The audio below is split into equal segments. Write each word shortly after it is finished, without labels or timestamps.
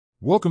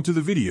Welcome to the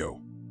video.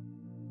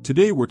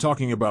 Today we're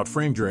talking about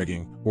frame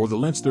dragging, or the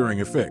lens-stirring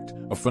effect,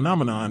 a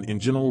phenomenon in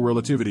general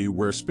relativity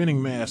where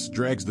spinning mass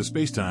drags the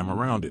spacetime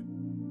around it.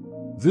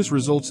 This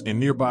results in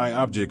nearby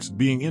objects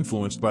being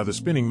influenced by the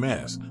spinning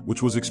mass,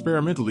 which was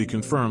experimentally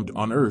confirmed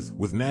on Earth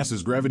with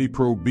NASA's Gravity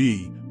Probe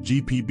B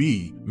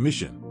 (GPB)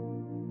 mission.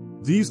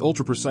 These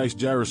ultra-precise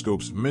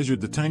gyroscopes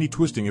measured the tiny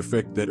twisting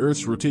effect that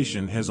Earth's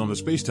rotation has on the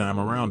spacetime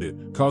around it,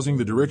 causing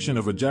the direction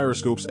of a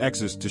gyroscope's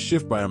axis to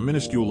shift by a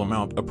minuscule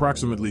amount,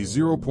 approximately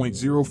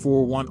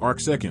 0.041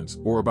 arcseconds,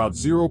 or about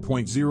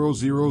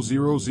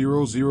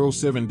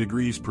 0.000007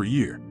 degrees per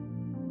year.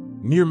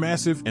 Near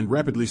massive and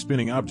rapidly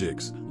spinning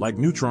objects, like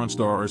neutron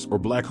stars or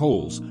black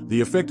holes,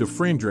 the effect of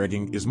frame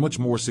dragging is much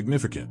more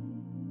significant.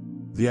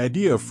 The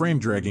idea of frame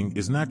dragging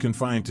is not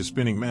confined to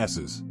spinning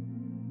masses.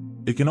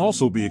 It can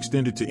also be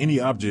extended to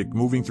any object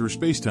moving through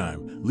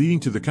spacetime,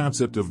 leading to the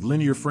concept of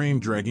linear frame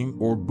dragging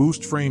or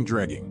boost frame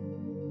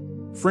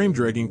dragging. Frame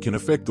dragging can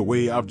affect the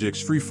way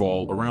objects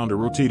freefall around a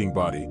rotating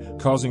body,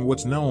 causing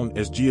what's known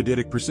as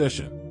geodetic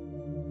precession.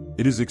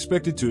 It is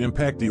expected to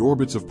impact the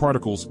orbits of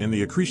particles in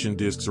the accretion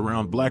disks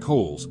around black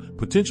holes,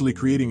 potentially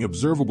creating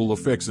observable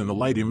effects in the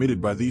light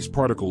emitted by these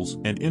particles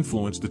and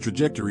influence the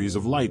trajectories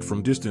of light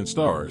from distant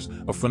stars,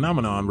 a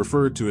phenomenon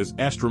referred to as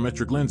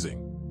astrometric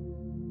lensing.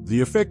 The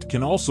effect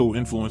can also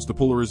influence the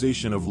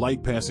polarization of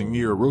light passing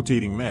near a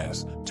rotating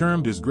mass,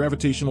 termed as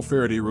gravitational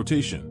Faraday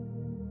rotation.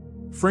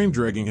 Frame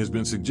dragging has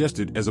been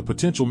suggested as a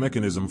potential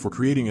mechanism for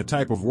creating a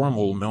type of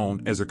wormhole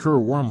known as a Kerr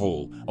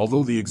wormhole,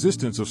 although the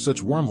existence of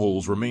such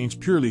wormholes remains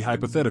purely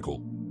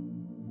hypothetical.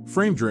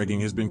 Frame dragging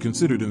has been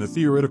considered in the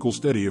theoretical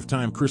study of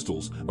time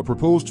crystals, a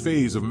proposed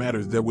phase of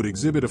matter that would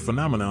exhibit a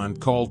phenomenon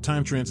called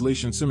time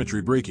translation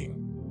symmetry breaking.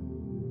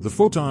 The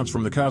photons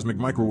from the cosmic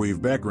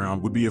microwave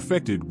background would be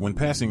affected when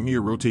passing near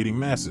rotating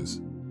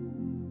masses.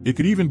 It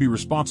could even be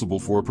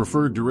responsible for a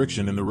preferred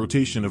direction in the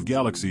rotation of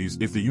galaxies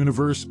if the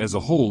universe as a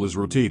whole is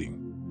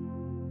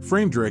rotating.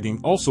 Frame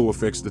dragging also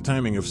affects the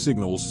timing of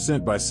signals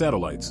sent by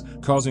satellites,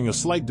 causing a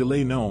slight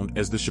delay known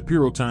as the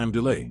Shapiro time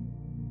delay.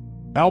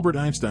 Albert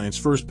Einstein's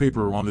first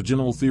paper on the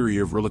general theory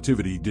of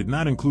relativity did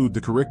not include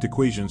the correct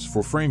equations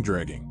for frame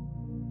dragging.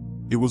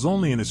 It was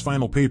only in his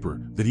final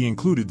paper that he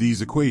included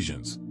these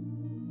equations.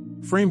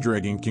 Frame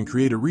dragging can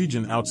create a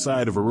region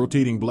outside of a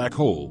rotating black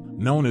hole,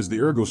 known as the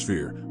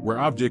ergosphere, where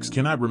objects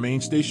cannot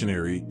remain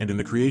stationary and in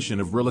the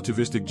creation of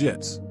relativistic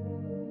jets.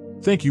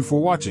 Thank you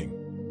for watching.